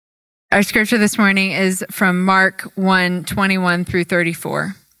Our scripture this morning is from Mark 1:21 through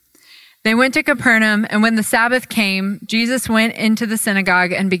 34. They went to Capernaum, and when the Sabbath came, Jesus went into the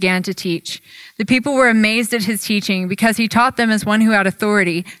synagogue and began to teach. The people were amazed at his teaching because he taught them as one who had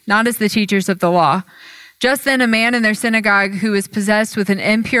authority, not as the teachers of the law. Just then a man in their synagogue who was possessed with an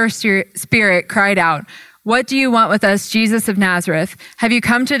impure spirit cried out, "What do you want with us, Jesus of Nazareth? Have you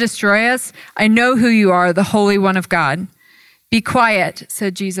come to destroy us? I know who you are, the Holy One of God." "Be quiet,"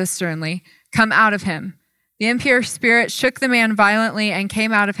 said Jesus sternly. "Come out of him." The impure spirit shook the man violently and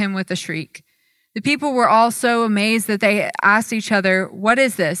came out of him with a shriek. The people were all so amazed that they asked each other, "What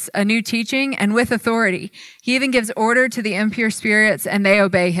is this? A new teaching and with authority. He even gives order to the impure spirits and they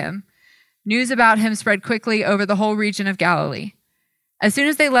obey him." News about him spread quickly over the whole region of Galilee. As soon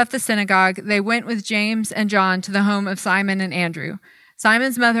as they left the synagogue, they went with James and John to the home of Simon and Andrew.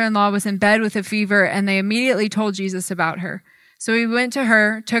 Simon's mother-in-law was in bed with a fever, and they immediately told Jesus about her. So he went to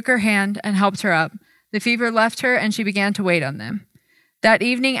her, took her hand, and helped her up. The fever left her, and she began to wait on them. That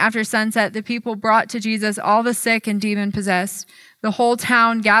evening after sunset, the people brought to Jesus all the sick and demon-possessed. The whole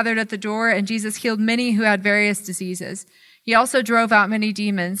town gathered at the door, and Jesus healed many who had various diseases. He also drove out many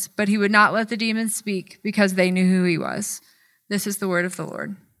demons, but he would not let the demons speak because they knew who he was. This is the word of the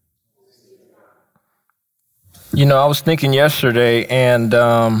Lord. You know, I was thinking yesterday, and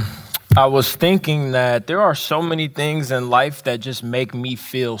I was thinking that there are so many things in life that just make me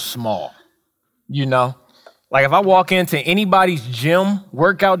feel small, you know? Like if I walk into anybody's gym,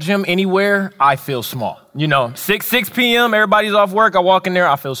 workout gym anywhere, I feel small. You know, 6 p.m., everybody's off work, I walk in there,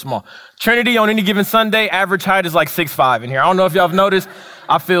 I feel small. Trinity on any given Sunday, average height is like 6'5" in here. I don't know if y'all have noticed,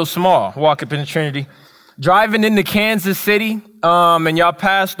 I feel small, walk up in the Trinity. Driving into Kansas City, and y'all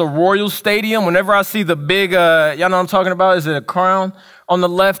pass the Royal Stadium, whenever I see the big, y'all know what I'm talking about, is it a crown on the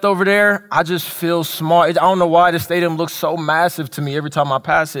left over there? I just feel small. I don't know why the stadium looks so massive to me. Every time I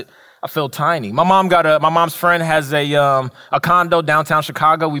pass it, I feel tiny. My mom's friend has a condo downtown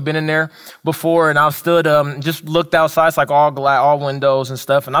Chicago. We've been in there before, and I've stood, just looked outside. It's like all windows and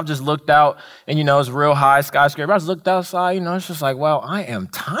stuff. And I've just looked out, and you know, it's real high skyscraper. I just looked outside, you know, it's just like, wow, I am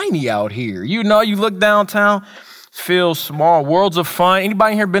tiny out here. You know, you look downtown, feel small. Worlds of Fun.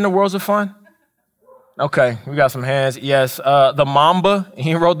 Anybody here been to Worlds of Fun? Okay, we got some hands. Yes, the Mamba.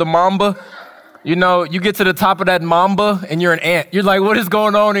 He rode the Mamba. You know, you get to the top of that Mamba and you're an ant. You're like, what is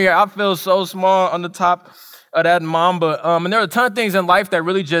going on here? I feel so small on the top of that Mamba. And there are a ton of things in life that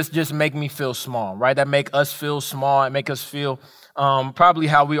really just make me feel small, right? That make us feel small and make us feel probably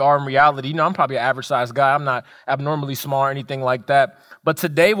how we are in reality. You know, I'm probably an average sized guy. I'm not abnormally small or anything like that. But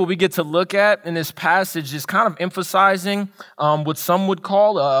today what we get to look at in this passage is kind of emphasizing what some would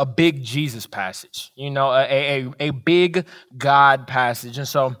call a big Jesus passage, you know, a big God passage. And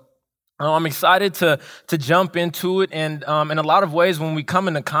so I'm excited to jump into it, and in a lot of ways, when we come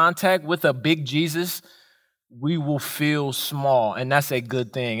into contact with a big Jesus, we will feel small, and that's a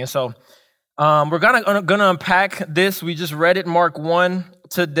good thing. And so we're gonna unpack this. We just read it, Mark 1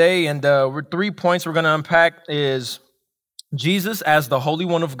 today, and 3 points we're gonna unpack is Jesus as the Holy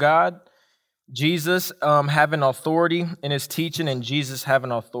One of God, Jesus having authority in his teaching, and Jesus having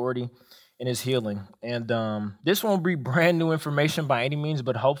authority in his healing. And this won't be brand new information by any means,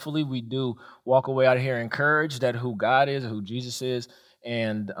 but hopefully we do walk away out of here encouraged that who God is, who Jesus is,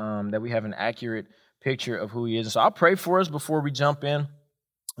 and that we have an accurate picture of who he is. And so I'll pray for us before we jump in, and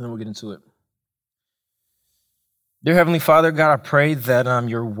then we'll get into it. Dear Heavenly Father, God, I pray that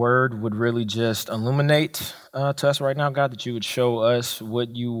your word would really just illuminate to us right now, God, that you would show us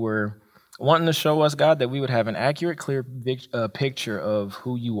what you were wanting to show us, God, that we would have an accurate, clear picture of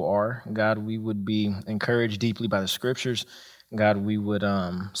who you are. God, we would be encouraged deeply by the scriptures. God, we would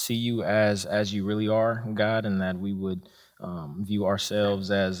see you as you really are, God, and that we would view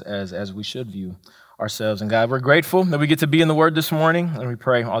ourselves as we should view ourselves. And God, we're grateful that we get to be in the word this morning, and we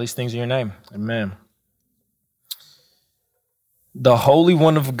pray all these things in your name. Amen. The Holy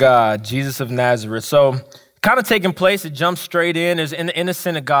One of God, Jesus of Nazareth. So kind of taking place, it jumps straight in, is in a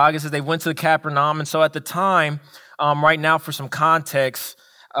synagogue. It says they went to Capernaum. And so at the time, right now for some context,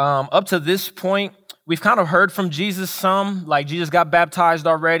 up to this point, we've kind of heard from Jesus some, like Jesus got baptized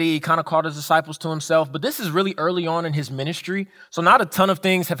already. He kind of called his disciples to himself. But this is really early on in his ministry. So not a ton of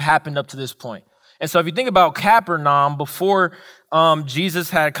things have happened up to this point. And so if you think about Capernaum, before Jesus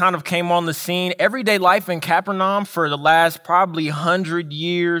had kind of came on the scene. Everyday life in Capernaum for the last probably 100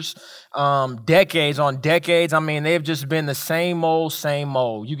 years, decades on decades. I mean, they've just been the same old, same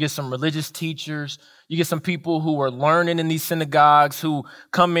old. You get some religious teachers. You get some people who are learning in these synagogues who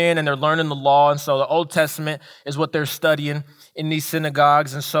come in and they're learning the law. And so the Old Testament is what they're studying in these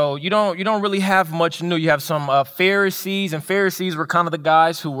synagogues. And so you don't really have much new. You have some Pharisees, and Pharisees were kind of the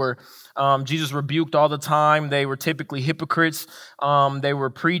guys who were Jesus rebuked all the time. They were typically hypocrites. They were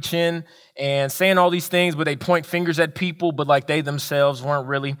preaching and saying all these things, but they point fingers at people, but like they themselves weren't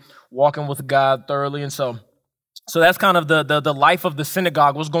really walking with God thoroughly. And so that's kind of the life of the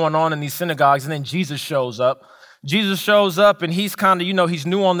synagogue, what's going on in these synagogues. And then Jesus shows up. Jesus shows up and he's kind of, he's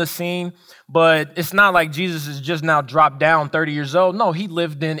new on the scene, but it's not like Jesus is just now dropped down 30 years old. No, he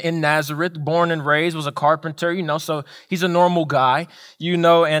lived in Nazareth, born and raised, was a carpenter, so he's a normal guy,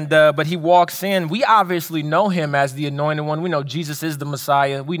 and but he walks in. We obviously know him as the anointed one. We know Jesus is the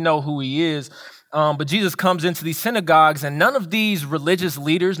Messiah. We know who he is. But Jesus comes into these synagogues, and none of these religious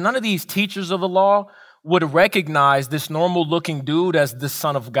leaders, none of these teachers of the law would recognize this normal looking dude as the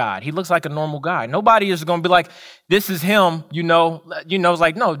Son of God. He looks like a normal guy. Nobody is going to be like, this is him, it's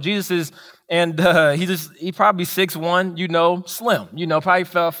like, no, Jesus is, and he probably 6'1", slim, probably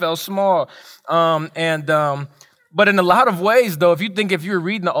fell small. But in a lot of ways, though, if you're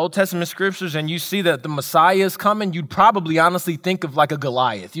reading the Old Testament scriptures and you see that the Messiah is coming, you'd probably honestly think of like a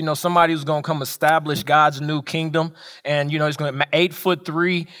Goliath, somebody who's going to come establish God's new kingdom. And, he's going to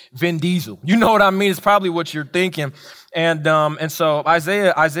 8'3" Vin Diesel. You know what I mean? It's probably what you're thinking. And so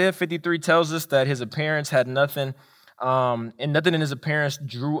Isaiah 53 tells us that his appearance had nothing, and nothing in his appearance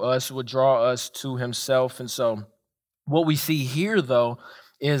would draw us to himself. And so what we see here, though,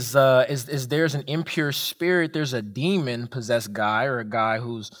 is there's an impure spirit, there's a demon-possessed guy, or a guy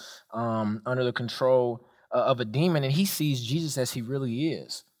who's under the control of a demon, and he sees Jesus as he really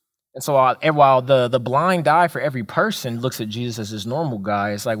is. And so while the blind eye for every person looks at Jesus as this normal guy,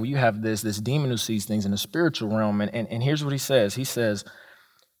 it's like, well, you have this demon who sees things in the spiritual realm, and here's what he says. He says,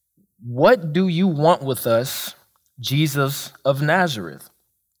 "What do you want with us, Jesus of Nazareth?"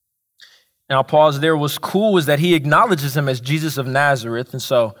 And I'll pause there. What's cool is that he acknowledges him as Jesus of Nazareth. And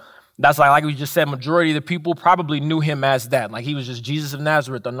so that's like we just said, majority of the people probably knew him as that. Like he was just Jesus of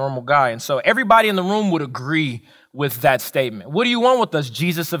Nazareth, a normal guy. And so everybody in the room would agree with that statement. What do you want with us,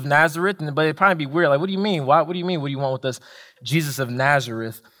 Jesus of Nazareth? But it'd probably be weird. Like, what do you mean? What do you mean? What do you want with us, Jesus of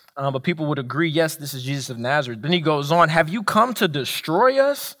Nazareth? But people would agree, yes, this is Jesus of Nazareth. Then he goes on, "Have you come to destroy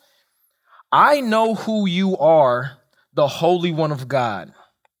us? I know who you are, the Holy One of God."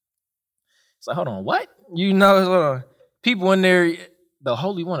 It's like, hold on, what? People in there, the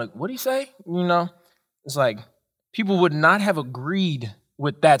Holy One, what do you say? It's like people would not have agreed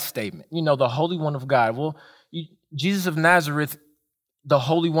with that statement. The Holy One of God. Well, Jesus of Nazareth, the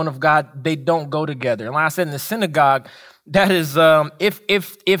Holy One of God, they don't go together. And like I said, in the synagogue, that is,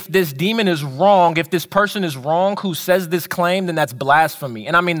 if this demon is wrong, if this person is wrong who says this claim, then that's blasphemy.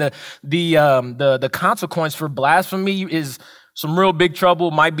 And I mean, the consequence for blasphemy is some real big trouble,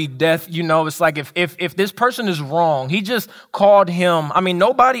 might be death. It's like if this person is wrong, he just called him. I mean,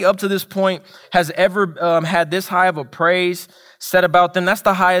 nobody up to this point has ever had this high of a praise said about them. That's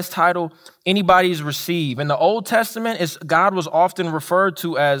the highest title anybody's received. In the Old Testament, God was often referred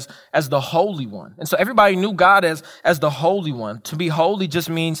to as the Holy One. And so everybody knew God as the Holy One. To be holy just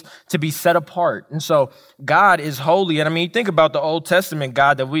means to be set apart. And so God is holy. And I mean, you think about the Old Testament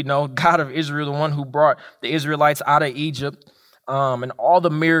God that we know, God of Israel, the one who brought the Israelites out of Egypt. And all the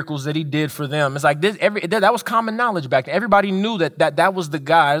miracles that he did for them. It's like that was common knowledge back then. Everybody knew that was the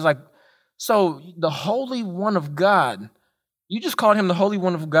guy. It's like, so the Holy One of God, you just called him the Holy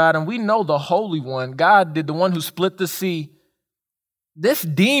One of God, and we know the Holy One, God did, the one who split the sea. This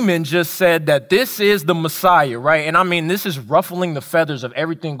demon just said that this is the Messiah, right? And I mean, this is ruffling the feathers of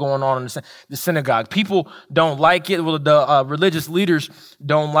everything going on in the synagogue. People don't like it. Well, the religious leaders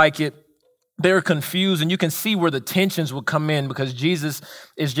don't like it. They're confused, and you can see where the tensions would come in because Jesus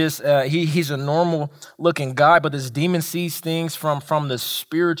is just, he's a normal looking guy, but this demon sees things from the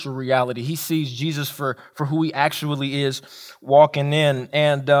spiritual reality. He sees Jesus for who he actually is walking in.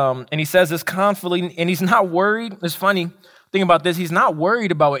 And he says this confidently, and he's not worried. It's funny, think about this. He's not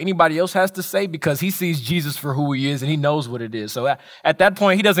worried about what anybody else has to say because he sees Jesus for who he is and he knows what it is. So at that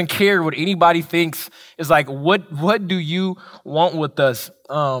point, he doesn't care what anybody thinks. It's like, what do you want with us?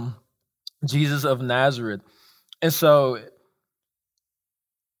 Jesus of Nazareth. And so,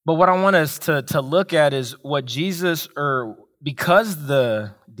 but what I want us to look at is what Jesus, or because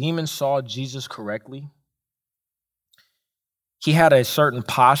the demon saw Jesus correctly, he had a certain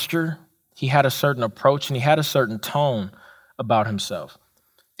posture, he had a certain approach, and he had a certain tone about himself.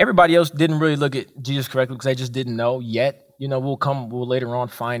 Everybody else didn't really look at Jesus correctly because they just didn't know yet. We'll later on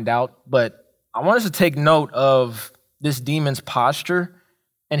find out. But I want us to take note of this demon's posture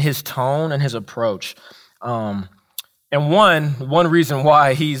and his tone and his approach. And one reason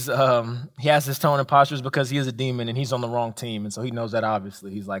why he has this tone and posture is because he is a demon and he's on the wrong team, and so he knows that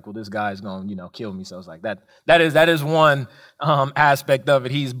obviously. He's like, well, this guy's going to kill me. So it's like that is one aspect of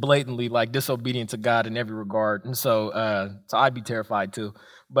it. He's blatantly like disobedient to God in every regard, and so I'd be terrified too.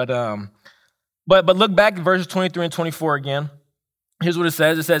 But look back at verses 23 and 24 again. Here's what it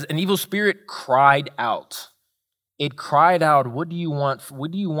says. It says, an evil spirit cried out. It cried out, what do you want?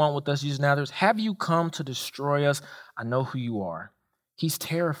 What do you want with us, Jesus and others? Have you come to destroy us? I know who you are. He's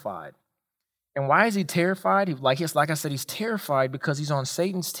terrified. And why is he terrified? Like I said, he's terrified because he's on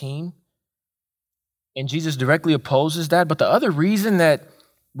Satan's team. And Jesus directly opposes that. But the other reason that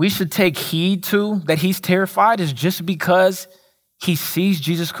we should take heed to that he's terrified is just because he sees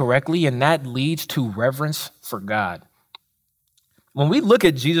Jesus correctly, and that leads to reverence for God. When we look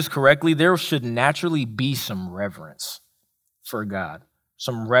at Jesus correctly, there should naturally be some reverence for God,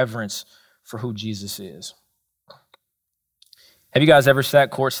 some reverence for who Jesus is. Have you guys ever sat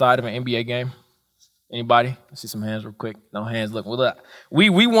courtside of an NBA game? Anybody? Let's see some hands real quick. No hands. Look,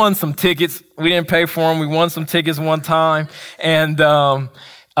 we won some tickets. We didn't pay for them. We won some tickets one time. And, I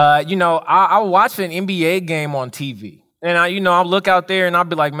watched an NBA game on TV. And I'll look out there and I'll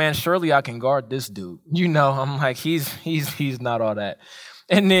be like, man, surely I can guard this dude. I'm like, he's not all that.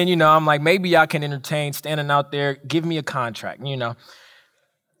 And then, I'm like, maybe I can entertain standing out there. Give me a contract,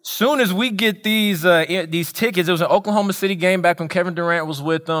 Soon as we get these tickets, it was an Oklahoma City game back when Kevin Durant was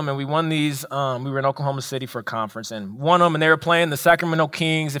with them, and we won these. We were in Oklahoma City for a conference and won them, and they were playing the Sacramento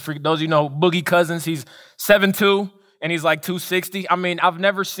Kings. And for those of you know Boogie Cousins, he's 7'2", and he's like 260. I mean, I've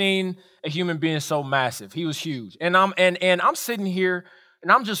never seen a human being so massive. He was huge. And I'm sitting here,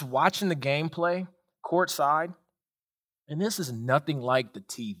 and I'm just watching the gameplay courtside, and this is nothing like the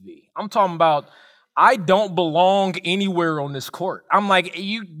TV. I'm talking about I don't belong anywhere on this court. I'm like,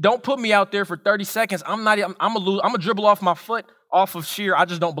 you don't put me out there for 30 seconds. I'm gonna dribble off my foot off of sheer. I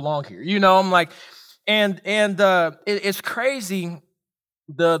just don't belong here. I'm like, it's crazy.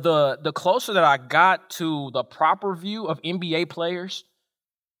 The closer that I got to the proper view of NBA players,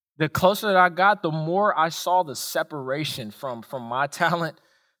 the closer that I got, the more I saw the separation from my talent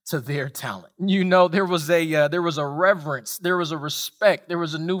to their talent. There was a reverence, there was a respect, there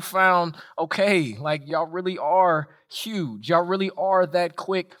was a newfound, okay, like y'all really are huge. Y'all really are that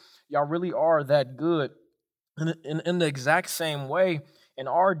quick. Y'all really are that good. In the exact same way, in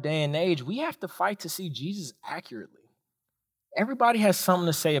our day and age, we have to fight to see Jesus accurately. Everybody has something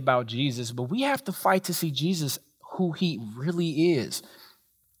to say about Jesus, but we have to fight to see Jesus who he really is.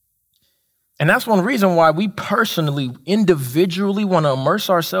 And that's one reason why we personally, individually want to immerse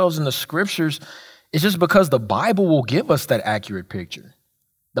ourselves in the scriptures is just because the Bible will give us that accurate picture.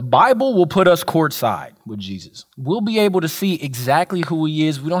 The Bible will put us courtside with Jesus. We'll be able to see exactly who he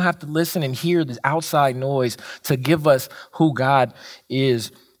is. We don't have to listen and hear this outside noise to give us who God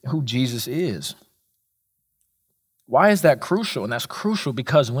is, who Jesus is. Why is that crucial? And that's crucial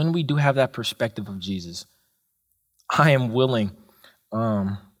because when we do have that perspective of Jesus, I am willing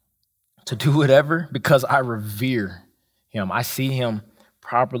to do whatever because I revere him. I see him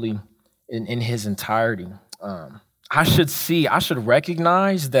properly in his entirety. I should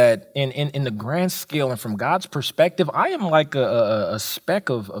recognize that in the grand scale and from God's perspective, I am like a speck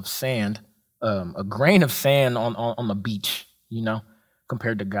of sand, a grain of sand on the beach,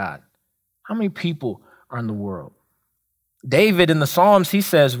 compared to God. How many people are in the world? David in the Psalms, he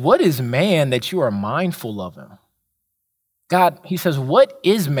says, what is man that you are mindful of him? God, he says, what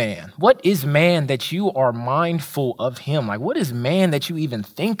is man? What is man that you are mindful of him? Like, what is man that you even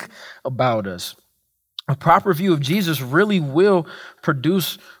think about us? A proper view of Jesus really will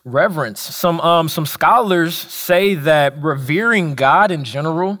produce reverence. Some scholars say that revering God in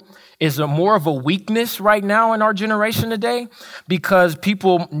general is more of a weakness right now in our generation today because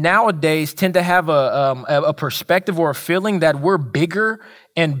people nowadays tend to have a perspective or a feeling that we're bigger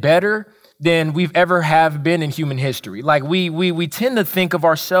and better than we've ever have been in human history. Like we tend to think of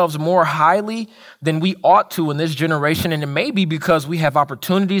ourselves more highly than we ought to in this generation. And it may be because we have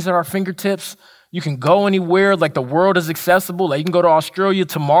opportunities at our fingertips. You can go anywhere, like the world is accessible. Like you can go to Australia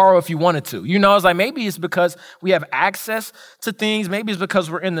tomorrow if you wanted to. It's like maybe it's because we have access to things. Maybe it's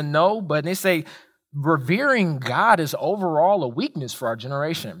because we're in the know. But they say revering God is overall a weakness for our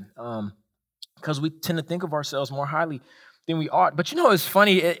generation because we tend to think of ourselves more highly than we ought. But it's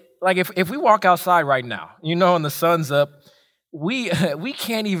funny. Like if we walk outside right now, and the sun's up, we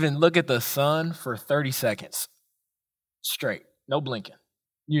can't even look at the sun for 30 seconds. straight, no blinking,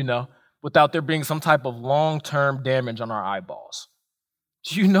 without there being some type of long-term damage on our eyeballs.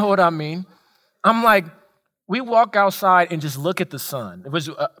 Do you know what I mean? I'm like, we walk outside and just look at the sun. It was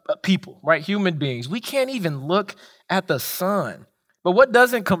people, right? Human beings. We can't even look at the sun. But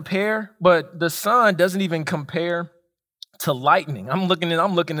the sun doesn't even compare to lightning. I'm looking in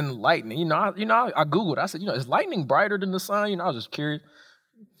the lightning. I Googled. I said, is lightning brighter than the sun? I was just curious.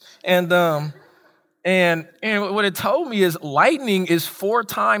 And what it told me is lightning is 4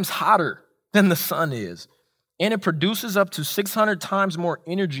 times hotter than the sun is. And it produces up to 600 times more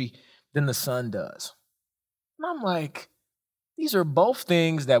energy than the sun does. And I'm like, these are both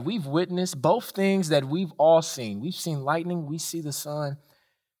things that we've witnessed, both things that we've all seen. We've seen lightning, we see the sun.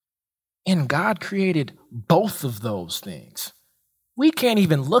 And God created both of those things. We can't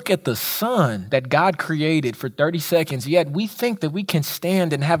even look at the sun that God created for 30 seconds, yet we think that we can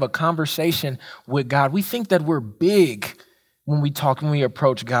stand and have a conversation with God. We think that we're big when we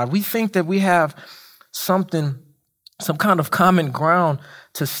approach God. We think that we have some kind of common ground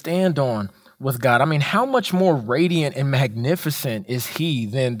to stand on with God. I mean, how much more radiant and magnificent is he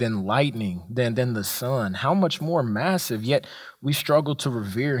than lightning, than the sun? How much more massive, yet we struggle to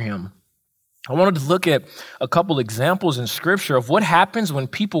revere him. I wanted to look at a couple examples in scripture of what happens when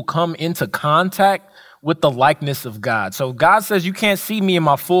people come into contact with the likeness of God. So God says, you can't see me in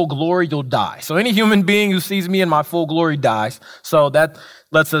my full glory, you'll die. So any human being who sees me in my full glory dies. So that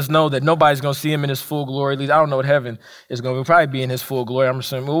lets us know that nobody's going to see him in his full glory. At least I don't know what heaven is going to probably be in his full glory. I'm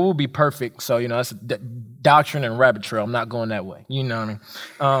assuming we'll be perfect. So, that's a doctrine and rabbit trail. I'm not going that way. You know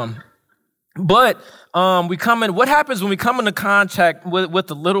what I mean? What happens when we come into contact with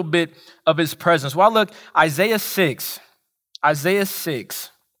a little bit of his presence? Well, look, Isaiah 6. Isaiah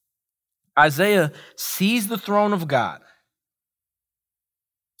sees the throne of God,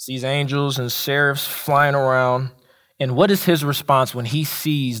 sees angels and seraphs flying around. And what is his response when he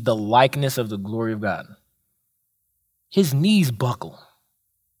sees the likeness of the glory of God? His knees buckle.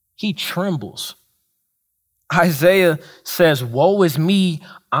 He trembles. Isaiah says, woe is me,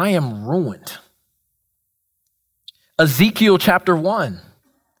 I am ruined. Ezekiel chapter 1,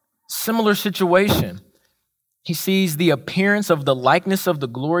 similar situation. He sees the appearance of the likeness of the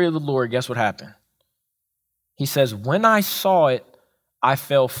glory of the Lord. Guess what happened? He says, when I saw it, I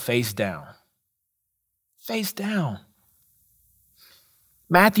fell face down. Face down.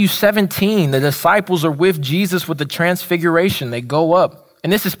 Matthew 17, the disciples are with Jesus with the transfiguration. They go up.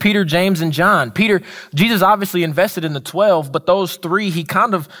 And this is Peter, James, and John. Jesus obviously invested in the 12, but those 3, he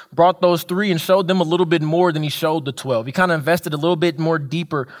kind of brought those 3 and showed them a little bit more than he showed the 12. He kind of invested a little bit more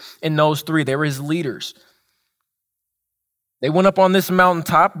deeper in those 3. They were his leaders. They went up on this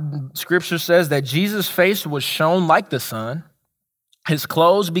mountaintop. Scripture says that Jesus' face was shone like the sun. His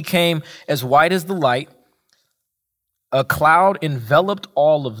clothes became as white as the light. A cloud enveloped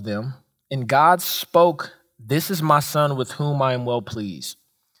all of them, and God spoke, "This is my son with whom I am well pleased."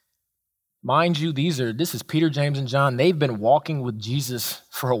 Mind you, this is Peter, James, and John. They've been walking with Jesus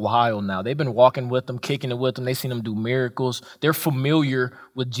for a while now. They've been walking with him, kicking it with him. They've seen him do miracles. They're familiar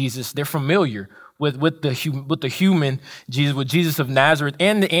with Jesus. They're familiar with the human Jesus, with Jesus of Nazareth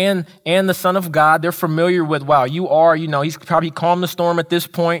and the Son of God. They're familiar with, wow, he's probably calmed the storm at this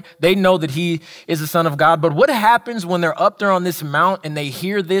point. They know that he is the Son of God. But what happens when they're up there on this mount and they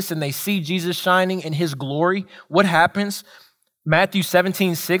hear this and they see Jesus shining in his glory? What happens? Matthew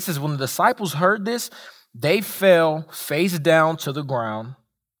 17:6 is when the disciples heard this, they fell face down to the ground,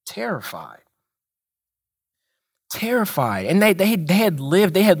 terrified. And they had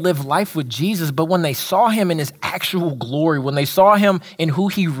lived life with Jesus, but when they saw him in his actual glory, when they saw him in who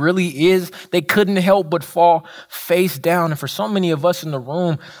he really is, they couldn't help but fall face down. And for so many of us in the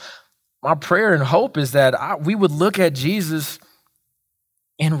room, my prayer and hope is that we would look at Jesus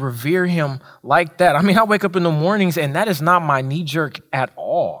and revere him like that. I mean, I wake up in the mornings and that is not my knee jerk at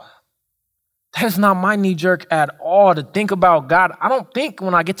all. That is not my knee jerk at all to think about God. I don't think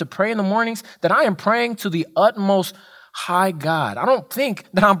when I get to pray in the mornings that I am praying to the utmost high God. I don't think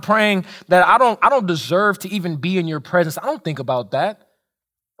that I'm praying that I don't deserve to even be in your presence. I don't think about that.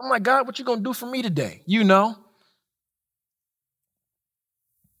 I'm like, God, what you gonna do for me today?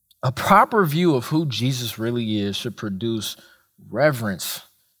 A proper view of who Jesus really is should produce reverence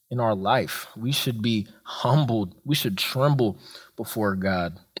in our life. We should be humbled. We should tremble before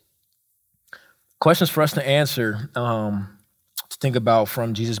God. Questions for us to answer, to think about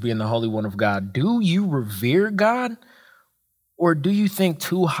from Jesus being the Holy One of God. Do you revere God, or do you think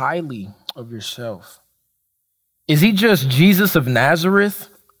too highly of yourself? Is he just Jesus of Nazareth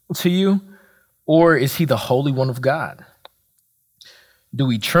to you, or is he the Holy One of God? Do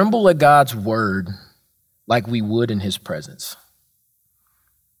we tremble at God's word like we would in his presence.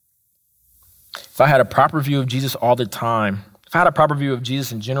 If I had a proper view of Jesus all the time, if I had a proper view of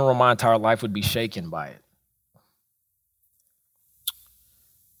Jesus in general, my entire life would be shaken by it.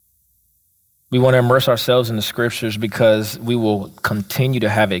 We want to immerse ourselves in the scriptures because we will continue to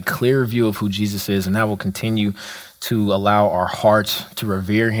have a clear view of who Jesus is, and that will continue to allow our hearts to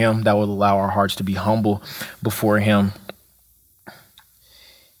revere him. That will allow our hearts to be humble before him.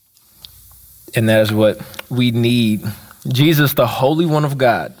 And that is what we need. Jesus, the Holy One of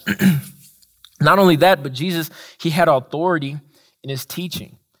God. Not only that, but Jesus, he had authority in his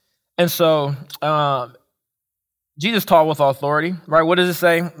teaching. And so Jesus taught with authority, right? What does it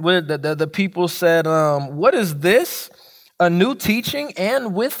say? The people said, what is this? A new teaching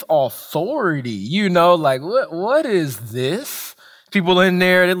and with authority. You know, like, what is this? People in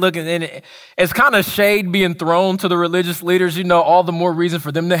there, they're looking, and it's kind of shade being thrown to the religious leaders, you know, all the more reason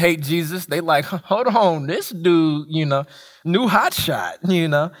for them to hate Jesus. They like, hold on, this dude, you know, new hot shot, you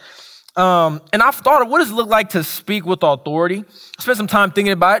know. And I've thought of what does it look like to speak with authority? I spent some time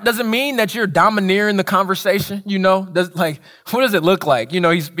thinking about it. Does it mean that you're domineering the conversation? You know, what does it look like? You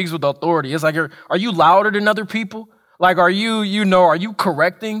know, he speaks with authority. It's like, are you louder than other people? Like, are you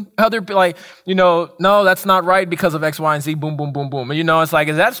correcting other people? Like, you know, no, that's not right because of X, Y, and Z, boom, boom, boom, boom. And, you know, it's like,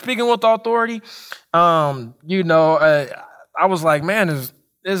 is that speaking with authority? You know, I was like, man, is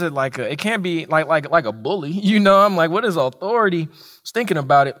it like it can't be like a bully? You know, I'm like, what is authority? I was thinking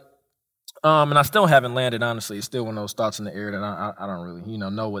about it. And I still haven't landed, honestly. It's still one of those thoughts in the air that I don't really,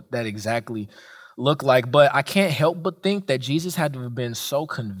 know what that exactly looked like. But I can't help but think that Jesus had to have been so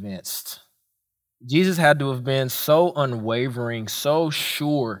convinced. Jesus had to have been so unwavering, so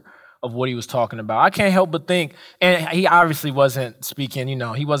sure of what he was talking about. I can't help but think, and he obviously wasn't speaking,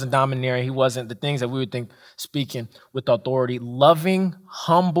 he wasn't domineering. He wasn't the things that we would think speaking with authority. Loving,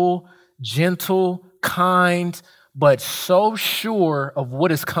 humble, gentle, kind, but so sure of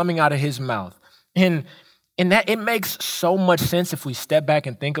what is coming out of his mouth. And that it makes so much sense if we step back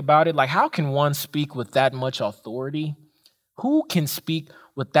and think about it. Like, how can one speak with that much authority? Who can speak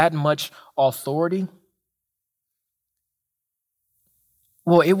with that much authority?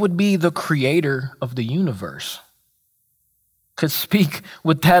 Well, it would be the creator of the universe could speak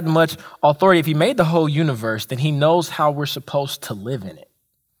with that much authority. If he made the whole universe, then he knows how we're supposed to live in it.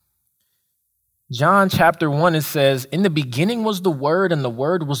 John chapter 1, it says, in the beginning was the Word, and the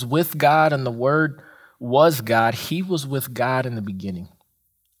Word was with God, and the Word was God. He was with God in the beginning.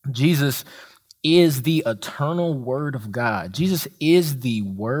 Jesus is the eternal Word of God. Jesus is the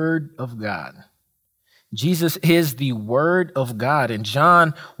Word of God. Jesus is the Word of God. In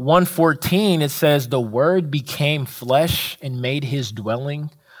John 1:14, it says, the Word became flesh and made his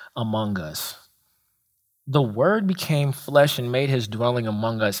dwelling among us. The Word became flesh and made his dwelling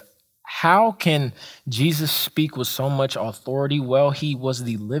among us. How can Jesus speak with so much authority? Well, he was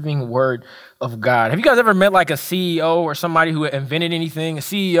the living Word of God. Have you guys ever met like a CEO or somebody who invented anything, a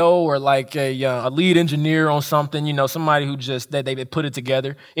CEO or like a lead engineer on something, somebody who just, that they put it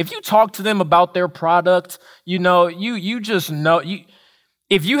together? If you talk to them about their product, you just know,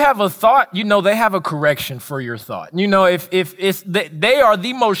 if you have a thought, they have a correction for your thought. If it's, they are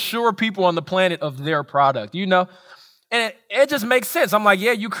the most sure people on the planet of their product, And it just makes sense. I'm like,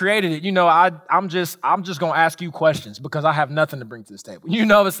 yeah, you created it. I'm just gonna ask you questions because I have nothing to bring to this table.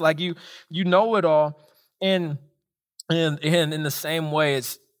 It's like you know it all. And in the same way,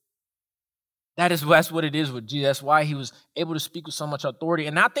 that's what it is with Jesus. That's why he was able to speak with so much authority.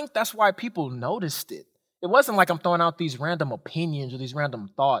 And I think that's why people noticed it. It wasn't like I'm throwing out these random opinions or these random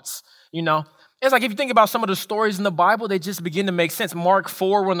thoughts. It's like if you think about some of the stories in the Bible, they just begin to make sense. Mark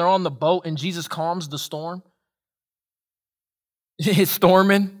 4, when they're on the boat and Jesus calms the storm. It's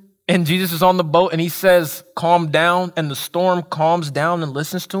storming and Jesus is on the boat and he says, calm down, and the storm calms down and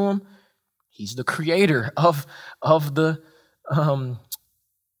listens to him. He's the creator of the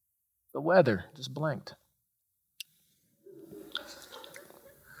weather. Just blanked.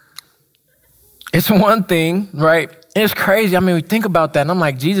 It's one thing, right? And it's crazy. I mean, we think about that and I'm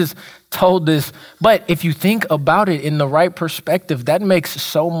like, Jesus told this, but if you think about it in the right perspective, that makes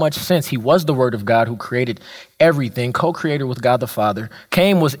so much sense. He was the Word of God who created everything, co-creator with God the Father,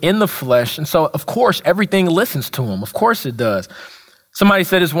 was in the flesh. And so, of course, everything listens to him. Of course it does. Somebody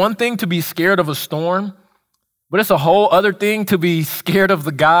said it's one thing to be scared of a storm, but it's a whole other thing to be scared of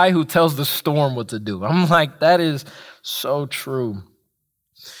the guy who tells the storm what to do. I'm like, that is so true.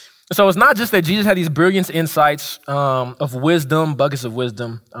 So it's not just that Jesus had these brilliant insights of wisdom, buckets of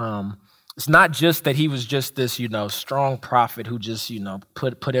wisdom. It's not just that he was just this, strong prophet who just,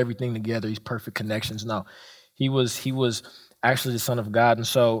 put everything together, these perfect connections. No, he was actually the Son of God. And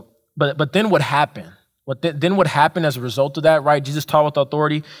so, but then what happened? Then what happened as a result of that, right? Jesus taught with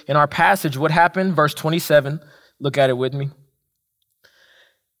authority. In our passage, what happened? Verse 27, look at it with me.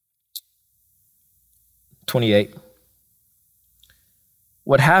 28.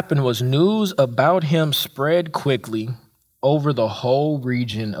 What happened was news about him spread quickly over the whole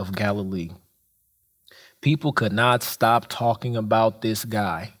region of Galilee. People could not stop talking about this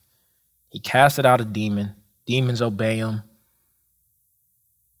guy. He casted out a demon. Demons obey him.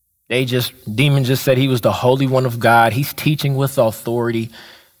 Demons just said he was the Holy One of God. He's teaching with authority.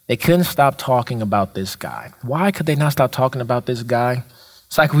 They couldn't stop talking about this guy. Why could they not stop talking about this guy?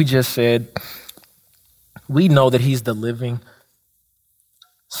 It's like we just said, we know that he's the living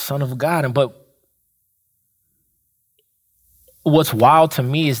Son of God. But what's wild to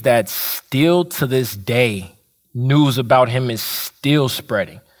me is that still to this day, news about him is still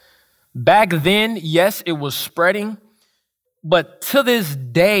spreading. Back then, yes, it was spreading. But to this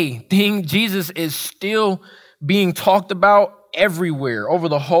day, Jesus is still being talked about everywhere, over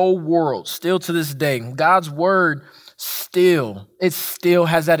the whole world, still to this day. God's word still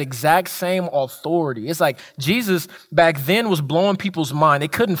has that exact same authority. It's like Jesus back then was blowing people's mind. They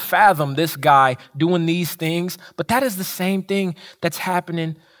couldn't fathom this guy doing these things, but that is the same thing that's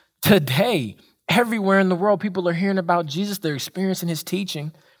happening today. Everywhere in the world, people are hearing about Jesus. They're experiencing his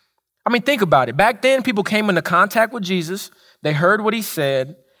teaching. I mean, think about it. Back then, people came into contact with Jesus. They heard what he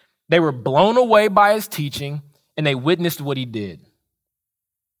said. They were blown away by his teaching, and they witnessed what he did.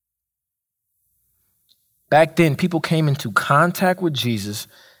 Back then, people came into contact with Jesus.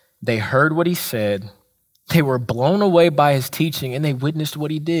 They heard what he said. They were blown away by his teaching, and they witnessed what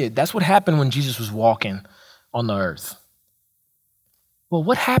he did. That's what happened when Jesus was walking on the earth. Well,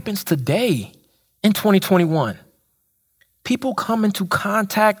 what happens today in 2021? People come into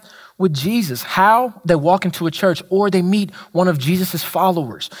contact with Jesus. How? They walk into a church or they meet one of Jesus's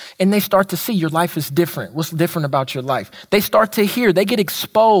followers and they start to see your life is different. What's different about your life? They start to hear, they get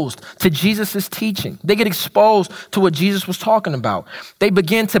exposed to Jesus's teaching. They get exposed to what Jesus was talking about. They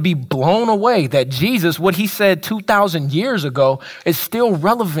begin to be blown away that Jesus, what he said 2,000 years ago, is still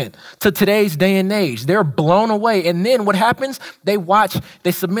relevant to today's day and age. They're blown away. And then what happens? They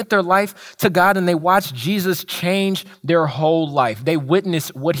submit their life to God and they watch Jesus change their whole life. They witness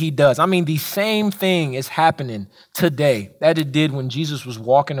what he does. I mean, the same thing is happening today that it did when Jesus was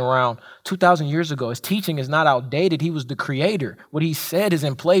walking around 2,000 years ago. His teaching is not outdated. He was the creator. What he said is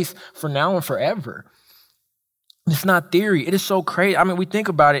in place for now and forever. It's not theory. It is so crazy. I mean, we think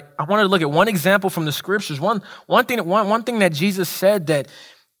about it. I wanted to look at one example from the scriptures. One thing that Jesus said that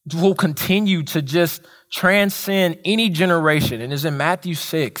will continue to just transcend any generation, and is in Matthew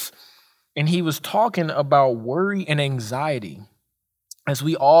 6. And he was talking about worry and anxiety. As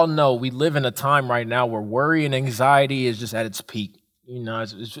we all know, we live in a time right now where worry and anxiety is just at its peak. You know,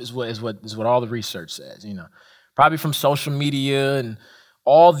 it's what all the research says, you know, probably from social media and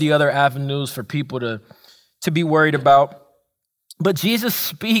all the other avenues for people to be worried about. But Jesus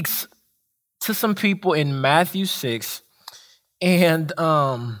speaks to some people in Matthew 6 and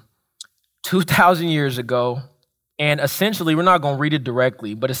 2,000 years ago. And essentially, we're not going to read it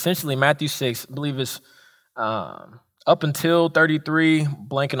directly, but essentially Matthew 6, I believe it's up until 33,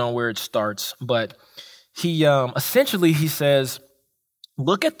 blanking on where it starts. But he says,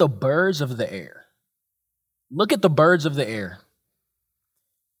 look at the birds of the air. Look at the birds of the air.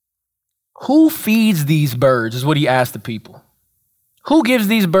 Who feeds these birds is what he asked the people. Who gives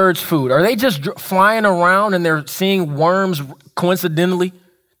these birds food? Are they just flying around and they're seeing worms coincidentally?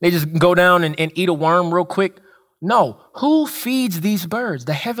 They just go down and eat a worm real quick? No. Who feeds these birds?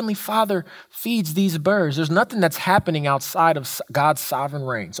 The Heavenly Father feeds these birds. There's nothing that's happening outside of God's sovereign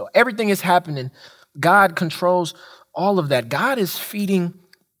reign. So everything is happening. God controls all of that. God is feeding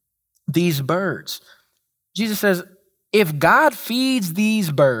these birds. Jesus says, if God feeds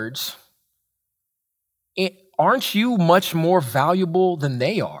these birds, aren't you much more valuable than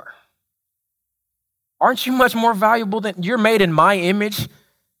they are? Aren't you much more valuable than you're made in my image?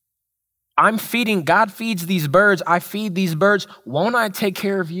 God feeds these birds. I feed these birds. Won't I take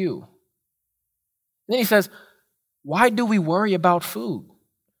care of you? And then he says, why do we worry about food?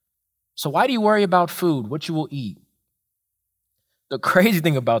 So why do you worry about food, what you will eat? The crazy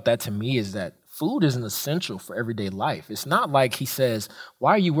thing about that to me is that food is an essential for everyday life. It's not like he says,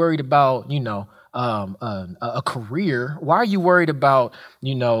 why are you worried about, a career? Why are you worried about,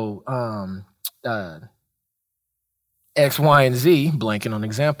 X, Y, and Z, blanking on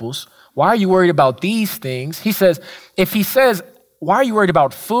examples? Why are you worried about these things? He says, why are you worried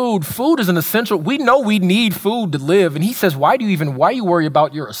about food? Food is an essential. We know we need food to live. And he says, why do you worry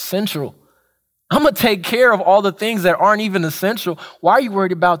about your essential? I'm going to take care of all the things that aren't even essential. Why are you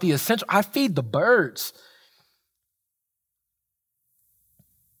worried about the essential? I feed the birds.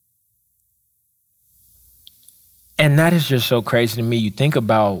 And that is just so crazy to me. You think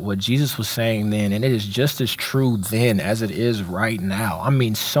about what Jesus was saying then, and it is just as true then as it is right now. I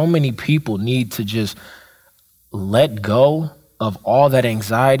mean, so many people need to just let go of all that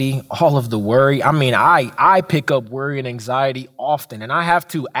anxiety, all of the worry. I mean, I pick up worry and anxiety often, and I have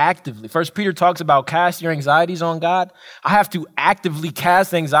to actively. First Peter talks about cast your anxieties on God. I have to actively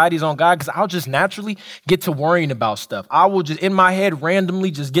cast anxieties on God because I'll just naturally get to worrying about stuff. I will just, in my head, randomly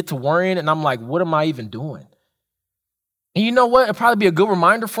just get to worrying, and I'm like, what am I even doing? And you know what? It'd probably be a good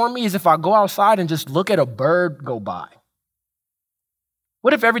reminder for me is if I go outside and just look at a bird go by.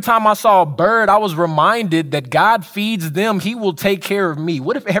 What if every time I saw a bird, I was reminded that God feeds them, he will take care of me?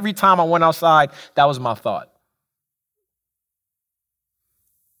 What if every time I went outside, that was my thought?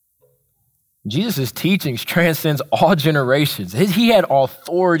 Jesus' teachings transcends all generations. He had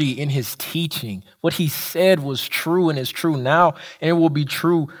authority in his teaching. What he said was true and is true now, and it will be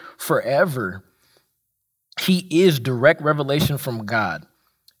true forever. He is direct revelation from God.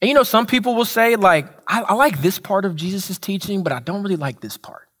 And you know, some people will say, like, I like this part of Jesus' teaching, but I don't really like this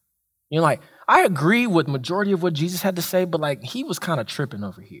part. You know, like, I agree with majority of what Jesus had to say, but like, he was kind of tripping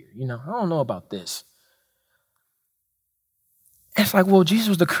over here. You know, I don't know about this. And it's like, well, Jesus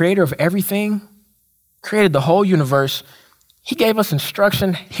was the creator of everything, created the whole universe. He gave us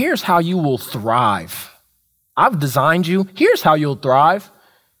instruction. Here's how you will thrive. I've designed you. Here's how you'll thrive.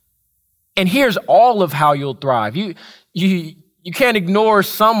 And here's all of how you'll thrive. You can't ignore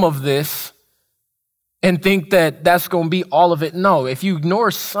some of this and think that that's going to be all of it. No, if you ignore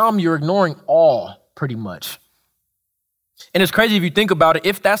some, you're ignoring all pretty much. And it's crazy if you think about it.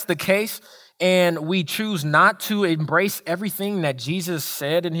 If that's the case and we choose not to embrace everything that Jesus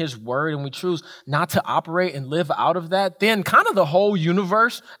said in his word and we choose not to operate and live out of that, then kind of the whole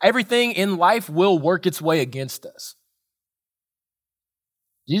universe, everything in life will work its way against us.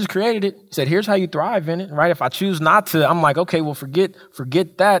 Jesus created it. He said, here's how you thrive in it, right? If I choose not to, I'm like, okay, well, forget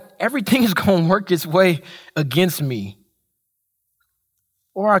that. Everything is going to work its way against me.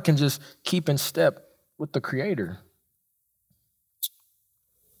 Or I can just keep in step with the Creator.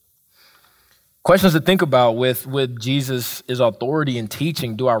 Questions to think about with Jesus' authority and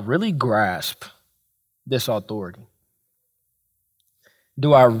teaching. Do I really grasp this authority?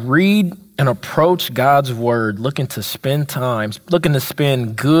 Do I read and approach God's word looking to spend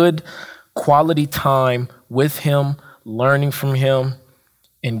good quality time with him, learning from him,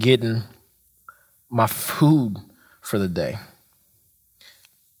 and getting my food for the day?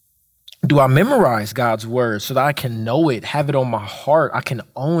 Do I memorize God's word so that I can know it, have it on my heart? I can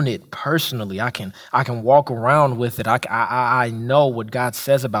own it personally. I can walk around with it. I know what God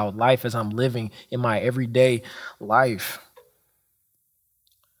says about life as I'm living in my everyday life.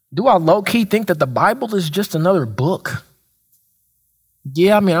 Do I low-key think that the Bible is just another book?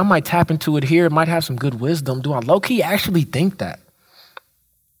 Yeah, I mean, I might tap into it here. It might have some good wisdom. Do I low-key actually think that?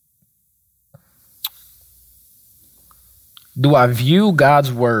 Do I view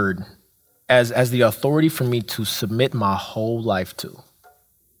God's word as the authority for me to submit my whole life to?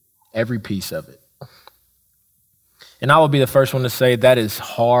 Every piece of it. And I will be the first one to say that is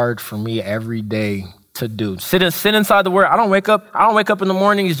hard for me every day to do. Sit inside the word. I don't wake up in the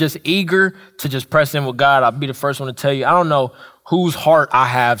morning is just eager to just press in with God. I'll be the first one to tell you, I don't know whose heart I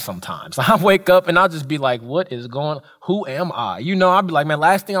have sometimes. I wake up and I'll just be like, what is going on? Who am I? You know, I'll be like, man,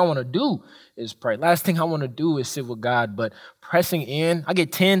 last thing I want to do is pray. Last thing I want to do is sit with God. But pressing in, I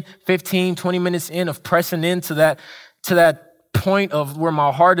get 10, 15, 20 minutes in of pressing into that point of where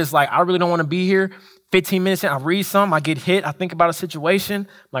my heart is like, I really don't want to be here. 15 minutes in, I read something, I get hit, I think about a situation,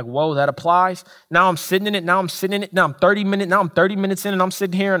 I'm like, whoa, that applies. Now I'm sitting in it, now I'm 30 minutes in and I'm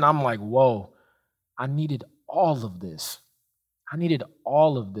sitting here and I'm like, whoa, I needed all of this.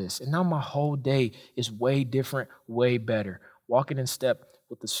 And now my whole day is way different, way better. Walking in step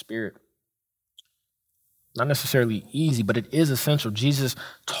with the Spirit. Not necessarily easy, but it is essential. Jesus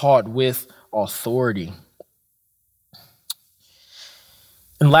taught with authority.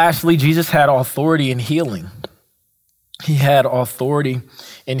 And lastly, Jesus had authority in healing. He had authority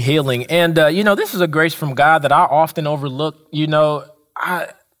in healing. And, this is a grace from God that I often overlook.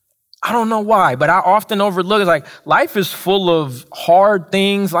 I don't know why, but I often overlook. It's like life is full of hard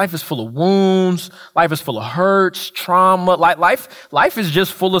things. Life is full of wounds. Life is full of hurts, trauma. Life is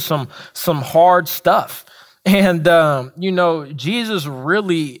just full of some hard stuff. And, Jesus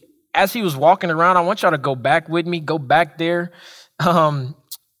really, as he was walking around, I want y'all to go back with me, go back there.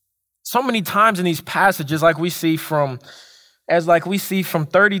 So many times in these passages, like we see from as like we see from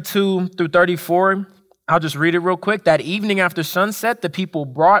 32 through 34, I'll just read it real quick. That evening after sunset, the people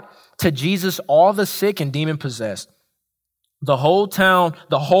brought to Jesus all the sick and demon-possessed. The whole town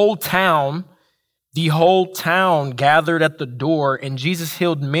gathered at the door, and Jesus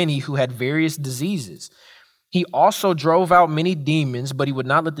healed many who had various diseases. He also drove out many demons, but he would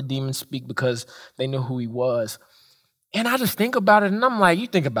not let the demons speak because they knew who he was. And I just think about it, and I'm like, you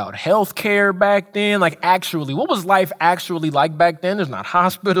think about healthcare back then, like actually, what was life actually like back then? There's not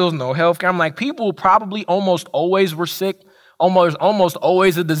hospitals, no healthcare. I'm like, people probably almost always were sick, almost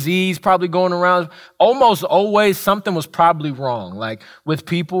always a disease probably going around. Almost always something was probably wrong, like with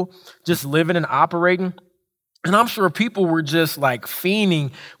people just living and operating. And I'm sure people were just like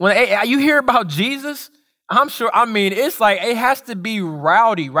fiending. When you hear about Jesus, I'm sure, it's like, it has to be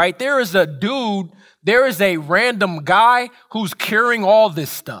rowdy, right? There is a random guy who's curing all this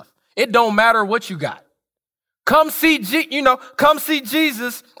stuff. It don't matter what you got. Come see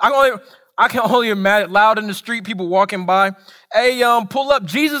Jesus. I can only imagine loud in the street, people walking by. Hey, pull up.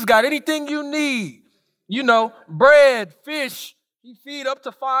 Jesus got anything you need. Bread, fish. He feed up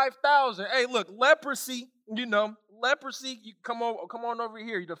to 5,000. Hey, look, leprosy, you come on over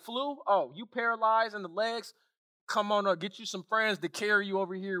here. The flu, you paralyzed in the legs. Come on, get you some friends to carry you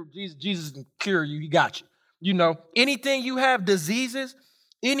over here. Jesus can cure you. He got you. Anything you have, diseases,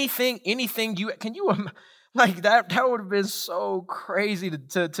 anything can you like that would have been so crazy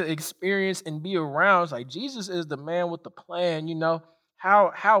to experience and be around. It's like Jesus is the man with the plan,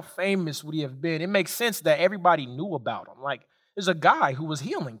 How famous would he have been? It makes sense that everybody knew about him. Like, there's a guy who was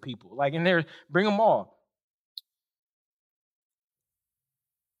healing people, like in there, bring them all.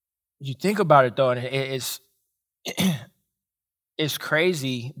 You think about it though, and it's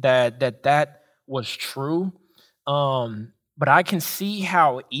crazy that was true. But I can see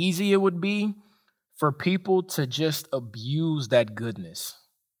how easy it would be for people to just abuse that goodness,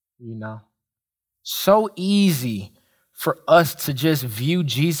 So easy for us to just view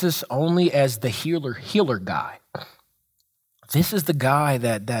Jesus only as the healer guy. This is the guy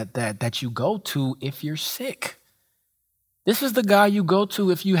that you go to if you're sick. This is the guy you go to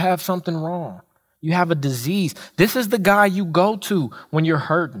if you have something wrong. You have a disease. This is the guy you go to when you're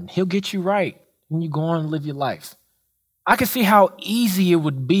hurting. He'll get you right when you go on and live your life. I can see how easy it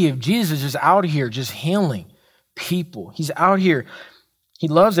would be if Jesus is just out here just healing people. He's out here. He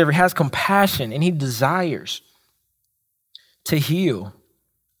loves everyone, has compassion, and he desires to heal.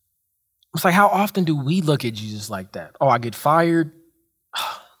 It's like, how often do we look at Jesus like that? Oh, I get fired.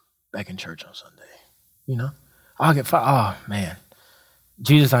 Back in church on Sunday, I'll get fired. Oh, man.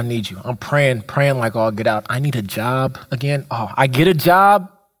 Jesus, I need you. I'm praying like I'll get out. I need a job again. Oh, I get a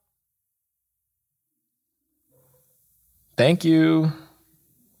job. Thank you.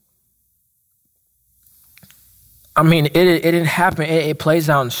 It didn't happen. It plays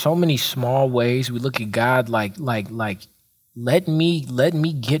out in so many small ways. We look at God like, let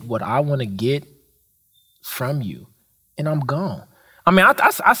me get what I want to get from you, and I'm gone.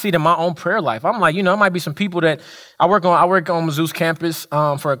 I see it in my own prayer life. I'm like, it might be some people that I work on Mizzou's campus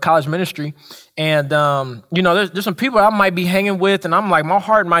for a college ministry. And, there's some people I might be hanging with, and I'm like, my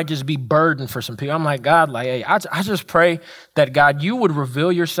heart might just be burdened for some people. I'm like, God, hey, I just pray that, God, you would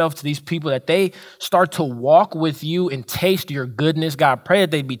reveal yourself to these people, that they start to walk with you and taste your goodness. God, I pray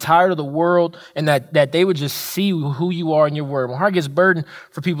that they'd be tired of the world and that they would just see who you are in your word. My heart gets burdened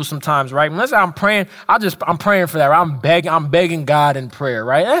for people sometimes, right? Unless I'm praying, I'm praying for that. I'm begging God in prayer,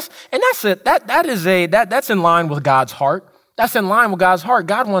 right? That's in line with God's heart. That's in line with God's heart.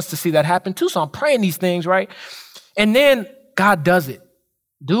 God wants to see that happen too. So I'm praying these things, right? And then God does it.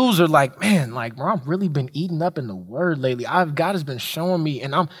 Dudes are like, man, bro, I've really been eating up in the word lately. God has been showing me,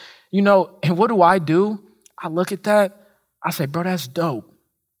 and and what do? I look at that. I say, bro, that's dope.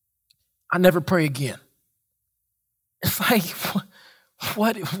 I never pray again. It's like,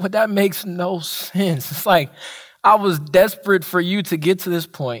 what? That makes no sense. It's like, I was desperate for you to get to this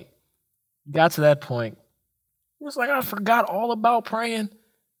point. Got to that point. It's like, I forgot all about praying.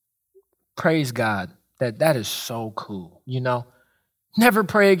 Praise God. That is so cool, Never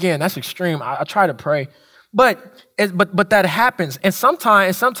pray again. That's extreme. I try to pray. But that happens. And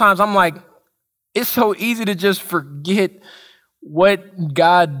sometimes I'm like, it's so easy to just forget what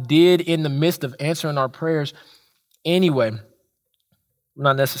God did in the midst of answering our prayers. Anyway, I'm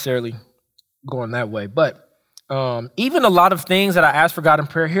not necessarily going that way, but even a lot of things that I ask for God in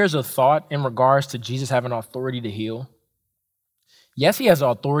prayer, here's a thought in regards to Jesus having authority to heal. Yes, he has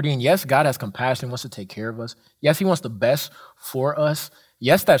authority, and yes, God has compassion, wants to take care of us. Yes, he wants the best for us.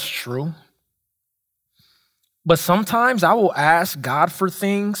 Yes, that's true. But sometimes I will ask God for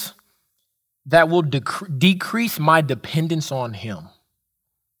things, that will decrease my dependence on him.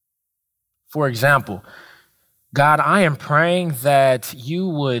 For example, God, I am praying that you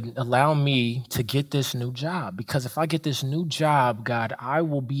would allow me to get this new job, because if I get this new job, God, I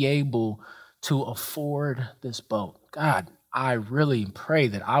will be able to afford this boat. God, I really pray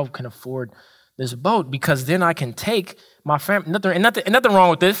that I can afford this boat, because then I can take my family, nothing wrong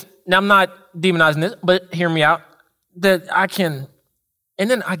with this. Now, I'm not demonizing this, but hear me out, that I can, and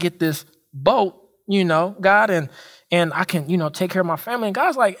then I get this boat, God, and I can, take care of my family. And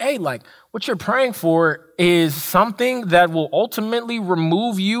God's like, hey, like what you're praying for is something that will ultimately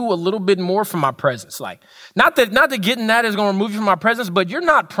remove you a little bit more from my presence. Like, not that getting that is going to remove you from my presence, but you're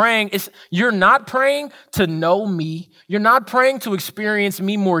not praying to know me. You're not praying to experience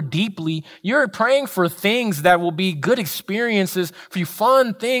me more deeply. You're praying for things that will be good experiences for you,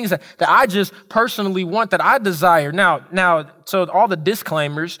 fun things that I just personally want, that I desire. Now, so all the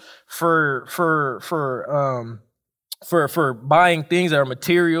disclaimers for buying things that are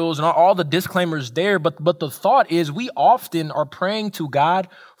materials and all the disclaimers there. But the thought is we often are praying to God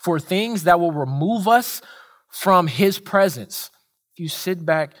for things that will remove us from his presence. If you sit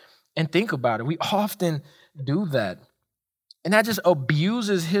back and think about it, we often do that. And that just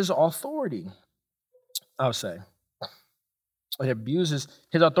abuses his authority, I'll say. It abuses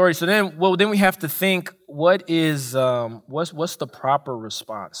his authority. So then we have to think, what's the proper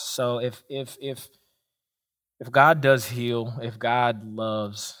response? So if God does heal, if God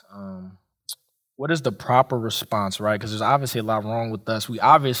loves, what is the proper response, right? Because there's obviously a lot wrong with us.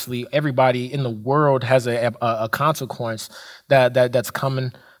 Everybody in the world has a consequence that's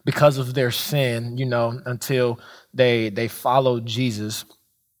coming because of their sin, until they follow Jesus.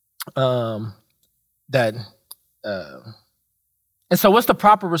 And so what's the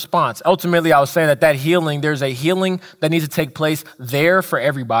proper response? Ultimately, I was saying that healing, there's a healing that needs to take place there for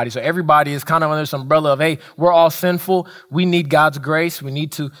everybody. So everybody is kind of under this umbrella of, hey, we're all sinful. We need God's grace. We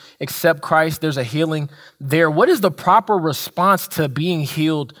need to accept Christ. There's a healing there. What is the proper response to being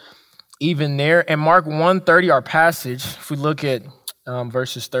healed even there? In Mark 1:30, our passage, if we look at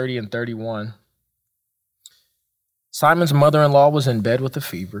verses 30 and 31, Simon's mother-in-law was in bed with a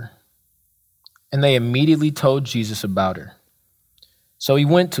fever, and they immediately told Jesus about her. So he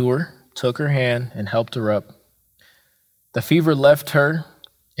went to her, took her hand, and helped her up. The fever left her,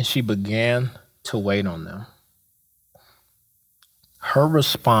 and she began to wait on them. Her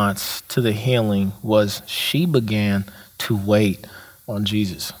response to the healing was she began to wait on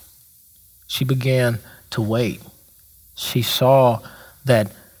Jesus. She began to wait. She saw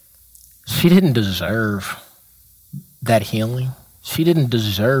that she didn't deserve that healing. She didn't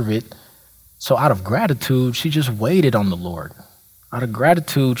deserve it. So out of gratitude, she just waited on the Lord. Out of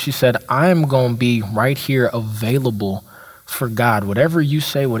gratitude, she said, I'm going to be right here available for God. Whatever you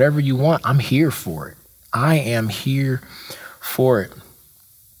say, whatever you want, I'm here for it. I am here for it.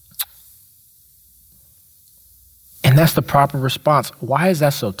 And that's the proper response. Why is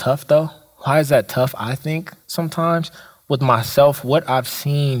that so tough, though? Why is that tough, I think, sometimes with myself, what I've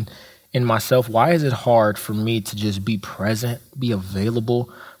seen in myself? Why is it hard for me to just be present, be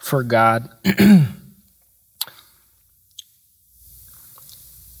available for God?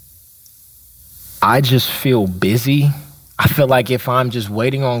 I just feel busy. I feel like if I'm just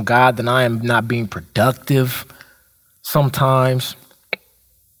waiting on God, then I am not being productive sometimes.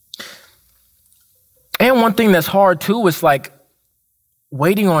 And one thing that's hard too is like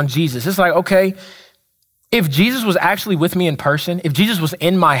waiting on Jesus. It's like, okay, if Jesus was actually with me in person, if Jesus was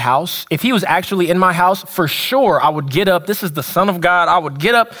in my house, if he was actually in my house, for sure I would get up. This is the Son of God. I would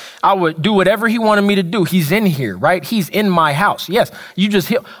get up. I would do whatever he wanted me to do. He's in here, right? He's in my house. Yes, you just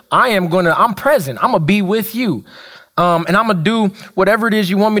heal. I'm present. I'm going to be with you. And I'm going to do whatever it is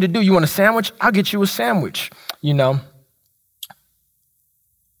you want me to do. You want a sandwich? I'll get you a sandwich,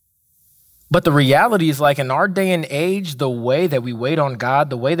 But the reality is, like, in our day and age, the way that we wait on God,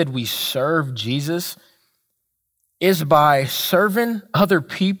 the way that we serve Jesus is by serving other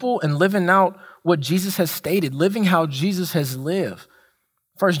people and living out what Jesus has stated, living how Jesus has lived.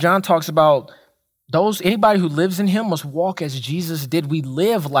 1 John talks about anybody who lives in him must walk as Jesus did. We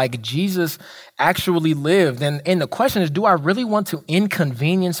live like Jesus actually lived. And the question is, do I really want to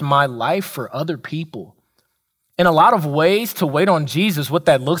inconvenience my life for other people? In a lot of ways, to wait on Jesus, what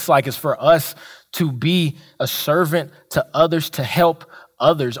that looks like is for us to be a servant to others, to help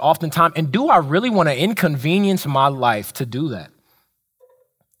others oftentimes. And do I really want to inconvenience my life to do that?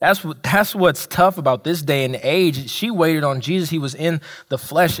 That's what's tough about this day and age. She waited on Jesus. He was in the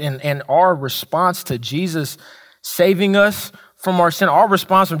flesh. And our response to Jesus saving us from our sin, our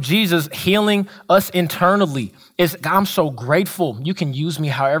response from Jesus healing us internally is, God, I'm so grateful. You can use me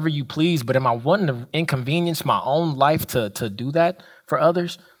however you please, but am I wanting to inconvenience my own life to do that for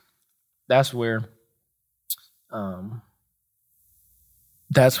others? That's where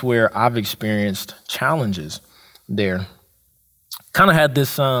I've experienced challenges there. Kind of had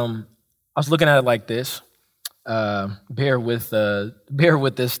this, I was looking at it like this. Bear with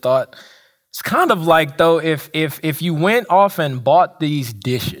this thought. It's kind of like, though, if you went off and bought these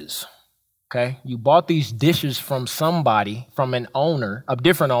dishes, okay? You bought these dishes from somebody, from an owner, a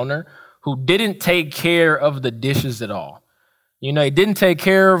different owner, who didn't take care of the dishes at all. You know, they didn't take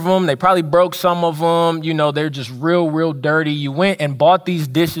care of them. They probably broke some of them. You know, they're just real dirty. You went and bought these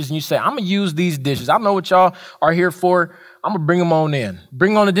dishes and you say, I'm going to use these dishes. I know what y'all are here for. I'm going to bring them on in.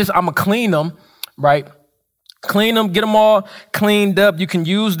 Bring on the dish. I'm going to clean them, right? Clean them, get them all cleaned up. You can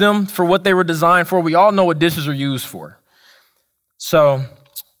use them for what they were designed for. We all know what dishes are used for. So,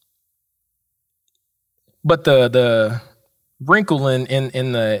 but the wrinkle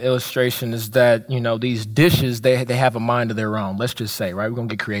in the illustration is that, you know, these dishes, they have a mind of their own. Let's just say, right? We're going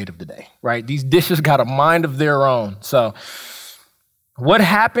to get creative today, right? These dishes got a mind of their own. So what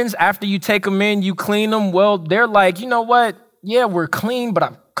happens after you take them in, you clean them? Well, they're like, you know what? Yeah, we're clean, but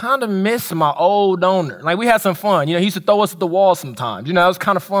I kind of miss my old owner. Like, we had some fun. You know, he used to throw us at the wall sometimes. You know, it was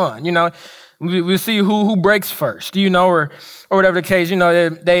kind of fun. You know, we see who breaks first, you know, or whatever the case. You know,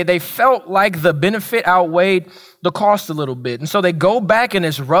 they felt like the benefit outweighed the cost a little bit. And so they go back and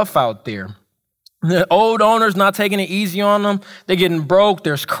it's rough out there. The old owner's not taking it easy on them. They're getting broke.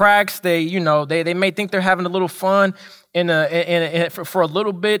 There's cracks. They may think they're having a little fun for a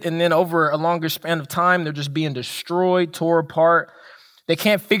little bit, and then over a longer span of time, they're just being destroyed, tore apart. They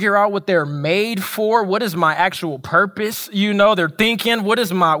can't figure out what they're made for. What is my actual purpose? You know, they're thinking, what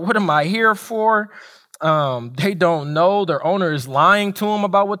am I here for? They don't know. Their owner is lying to them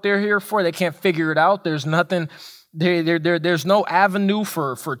about what they're here for. They can't figure it out. There's nothing. There's no avenue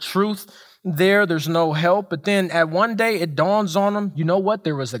for truth there. There's no help. But then at one day, it dawns on them, you know what?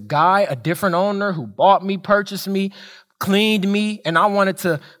 There was a guy, a different owner who bought me, purchased me, cleaned me, and I wanted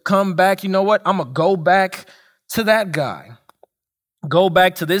to come back. You know what? I'm going to go back to that guy. Go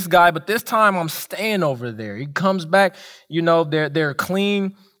back to this guy, but this time I'm staying over there. He comes back, you know, they're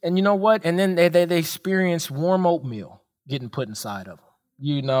clean, and you know what? And then they experience warm oatmeal getting put inside of them.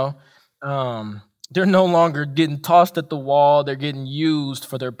 You know, they're no longer getting tossed at the wall. They're getting used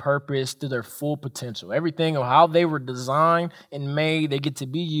for their purpose to their full potential. Everything of how they were designed and made, they get to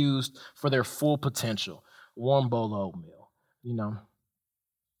be used for their full potential. Warm bowl of oatmeal, you know.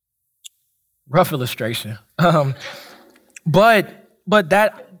 Rough illustration. But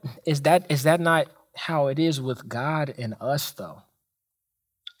that is not how it is with God and us, though?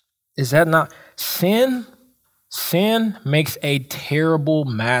 Is that not sin? Sin makes a terrible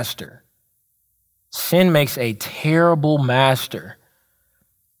master. Sin makes a terrible master.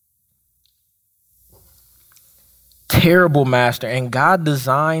 Terrible master. And God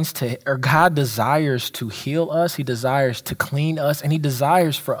desires to heal us. He desires to clean us, and he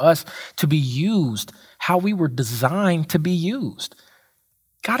desires for us to be used how we were designed to be used.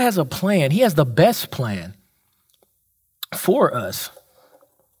 God has a plan. He has the best plan for us.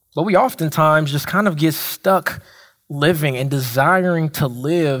 But we oftentimes just kind of get stuck living and desiring to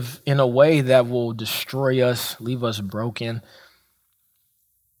live in a way that will destroy us, leave us broken.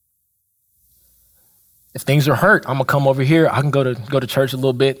 If things are hurt, I'm gonna come over here. I can go to church a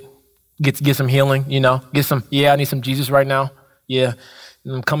little bit, get some healing, you know, I need some Jesus right now. Yeah.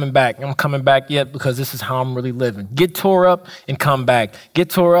 I'm coming back yet because this is how I'm really living. Get tore up and come back.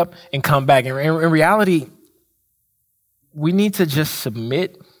 Get tore up and come back. And in reality, we need to just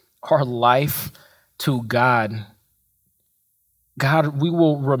submit our life to God. God, we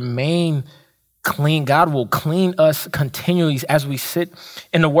will remain clean. God will clean us continually as we sit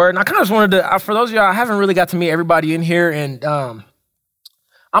in the Word. And I kind of just wanted to, for those of y'all, I haven't really got to meet everybody in here, and I'm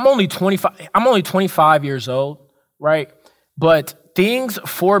only 25 years old, right? But things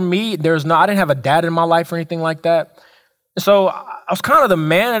for me, I didn't have a dad in my life or anything like that. So I was kind of the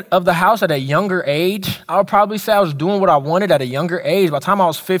man of the house at a younger age. I would probably say I was doing what I wanted at a younger age. By the time I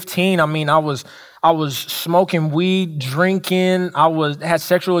was 15, I was smoking weed, drinking. I had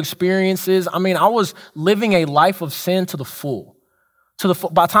sexual experiences. I was living a life of sin to the full.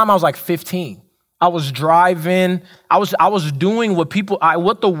 By the time I was like 15, I was driving. I was doing what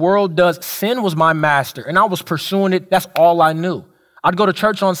the world does. Sin was my master, and I was pursuing it. That's all I knew. I'd go to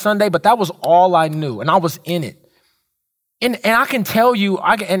church on Sunday, but that was all I knew, and I was in it. And I can tell you,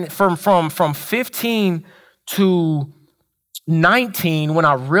 from 15 to 19, when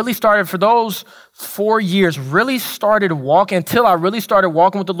I really started, for those 4 years, really started walking, until I really started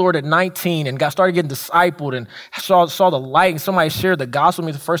walking with the Lord at 19 and started getting discipled and saw the light and somebody shared the gospel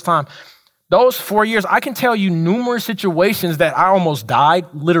with me the first time. Those 4 years, I can tell you numerous situations that I almost died,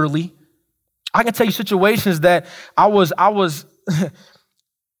 literally. I can tell you situations that I was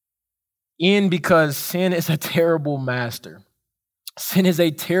in because sin is a terrible master. Sin is a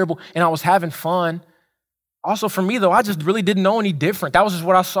terrible, and I was having fun. Also for me though, I just really didn't know any different. That was just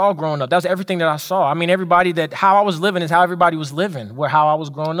what I saw growing up. That was everything that I saw. I mean, how I was living is how everybody was living, how I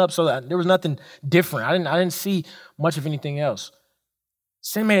was growing up. So there was nothing different. I didn't see much of anything else.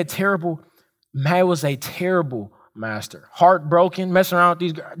 Sin made it was a terrible master. Heartbroken, messing around with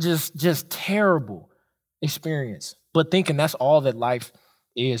these girls, just terrible experience. But thinking that's all that life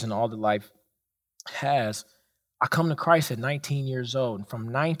is and all that life has. I come to Christ at 19 years old. And from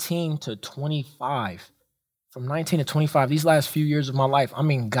 19 to 25, these last few years of my life, I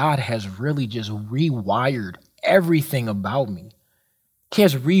mean, God has really just rewired everything about me. He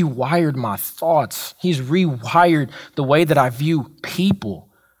has rewired my thoughts. He's rewired the way that I view people,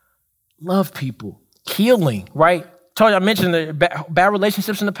 love people, healing, right? I mentioned the bad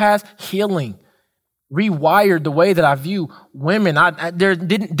relationships in the past, healing. Rewired the way that I view women. I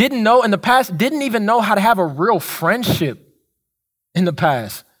didn't know in the past, didn't even know how to have a real friendship in the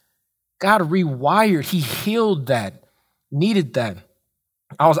past. God rewired, he healed that, needed that.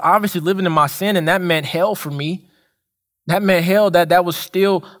 I was obviously living in my sin, and that meant hell for me. That meant hell, that was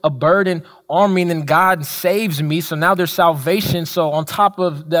still a burden on me, and then God saves me. So now there's salvation. So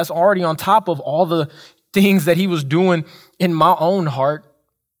that's already on top of all the things that he was doing in my own heart.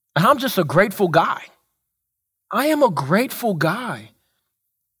 And I'm just a grateful guy. I am a grateful guy.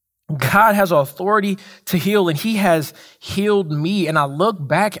 God has authority to heal, and he has healed me. And I look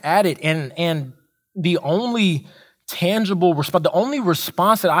back at it, and the only tangible response, the only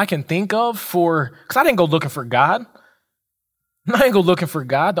response that I can think of because I didn't go looking for God. I didn't go looking for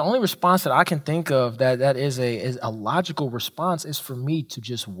God. The only response that I can think of that is a logical response is for me to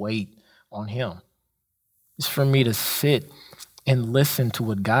just wait on him. It's for me to sit and listen to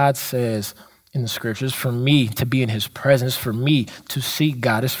what God says in the scriptures, for me to be in his presence, for me to seek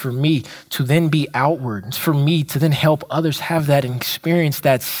God, it's for me to then be outward, it's for me to then help others have that and experience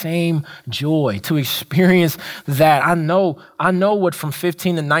that same joy, to experience that. I know what from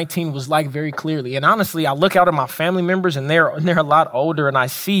 15 to 19 was like very clearly. And honestly, I look out at my family members and they're a lot older, and I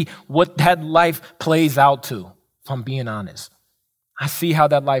see what that life plays out to, if I'm being honest. I see how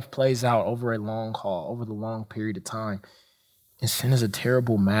that life plays out over a long haul, over the long period of time. And sin is a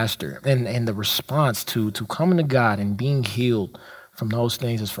terrible master. And the response to coming to God and being healed from those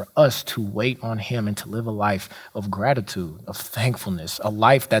things is for us to wait on him and to live a life of gratitude, of thankfulness, a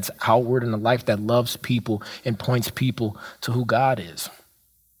life that's outward and a life that loves people and points people to who God is.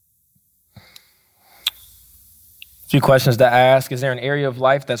 A few questions to ask. Is there an area of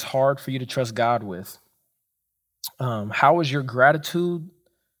life that's hard for you to trust God with? How is your gratitude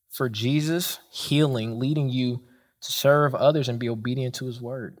for Jesus healing leading you to serve others and be obedient to his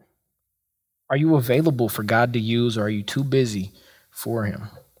word? Are you available for God to use, or are you too busy for him?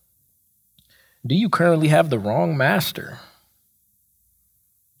 Do you currently have the wrong master?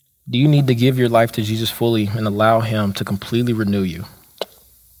 Do you need to give your life to Jesus fully and allow him to completely renew you?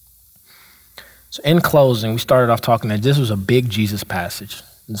 So in closing, we started off talking that this was a big Jesus passage.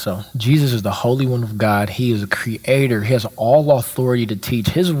 And so Jesus is the Holy One of God. He is a creator. He has all authority to teach.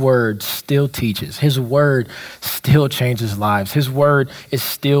 His word still teaches. His word still changes lives. His word is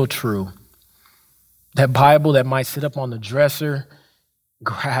still true. That Bible that might sit up on the dresser,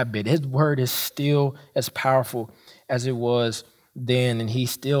 grab it. His word is still as powerful as it was then, and he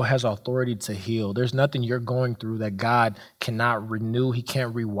still has authority to heal. There's nothing you're going through that God cannot renew. He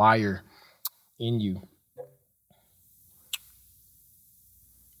can't rewire in you.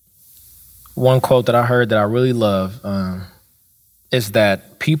 One quote that I heard that I really love is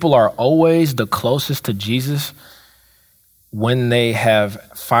that people are always the closest to Jesus when they have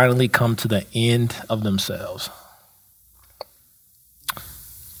finally come to the end of themselves.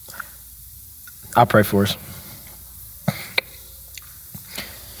 I'll pray for us.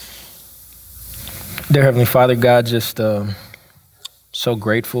 Dear Heavenly Father, God, just so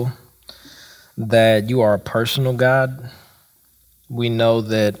grateful that you are a personal God. We know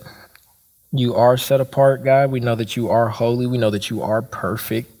that you are set apart, God. We know that you are holy. We know that you are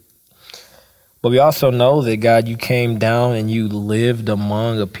perfect. But we also know that, God, you came down and you lived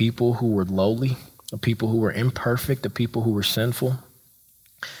among a people who were lowly, a people who were imperfect, a people who were sinful.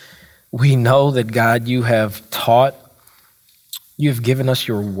 We know that, God, you have taught You have given us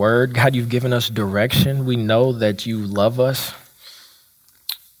your word. God, you've given us direction. We know that you love us.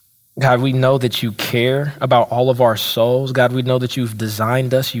 God, we know that you care about all of our souls. God, we know that you've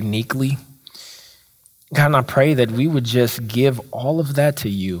designed us uniquely. God, and I pray that we would just give all of that to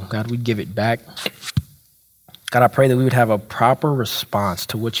you. God, we'd give it back. God, I pray that we would have a proper response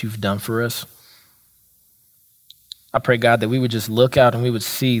to what you've done for us. I pray, God, that we would just look out and we would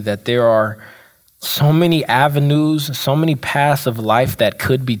see that there are so many avenues, so many paths of life that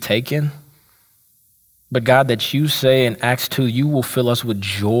could be taken. But God, that you say in Acts 2, you will fill us with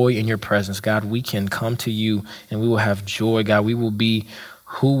joy in your presence. God, we can come to you and we will have joy. God, we will be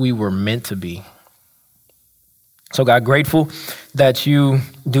who we were meant to be. So God, grateful that you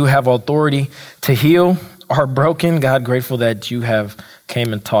do have authority to heal our broken. God, grateful that you have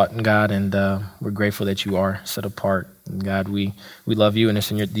came and taught, God, and we're grateful that you are set apart. And God, we love you, and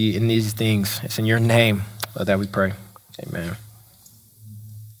it's in these things, it's in your name that we pray. Amen.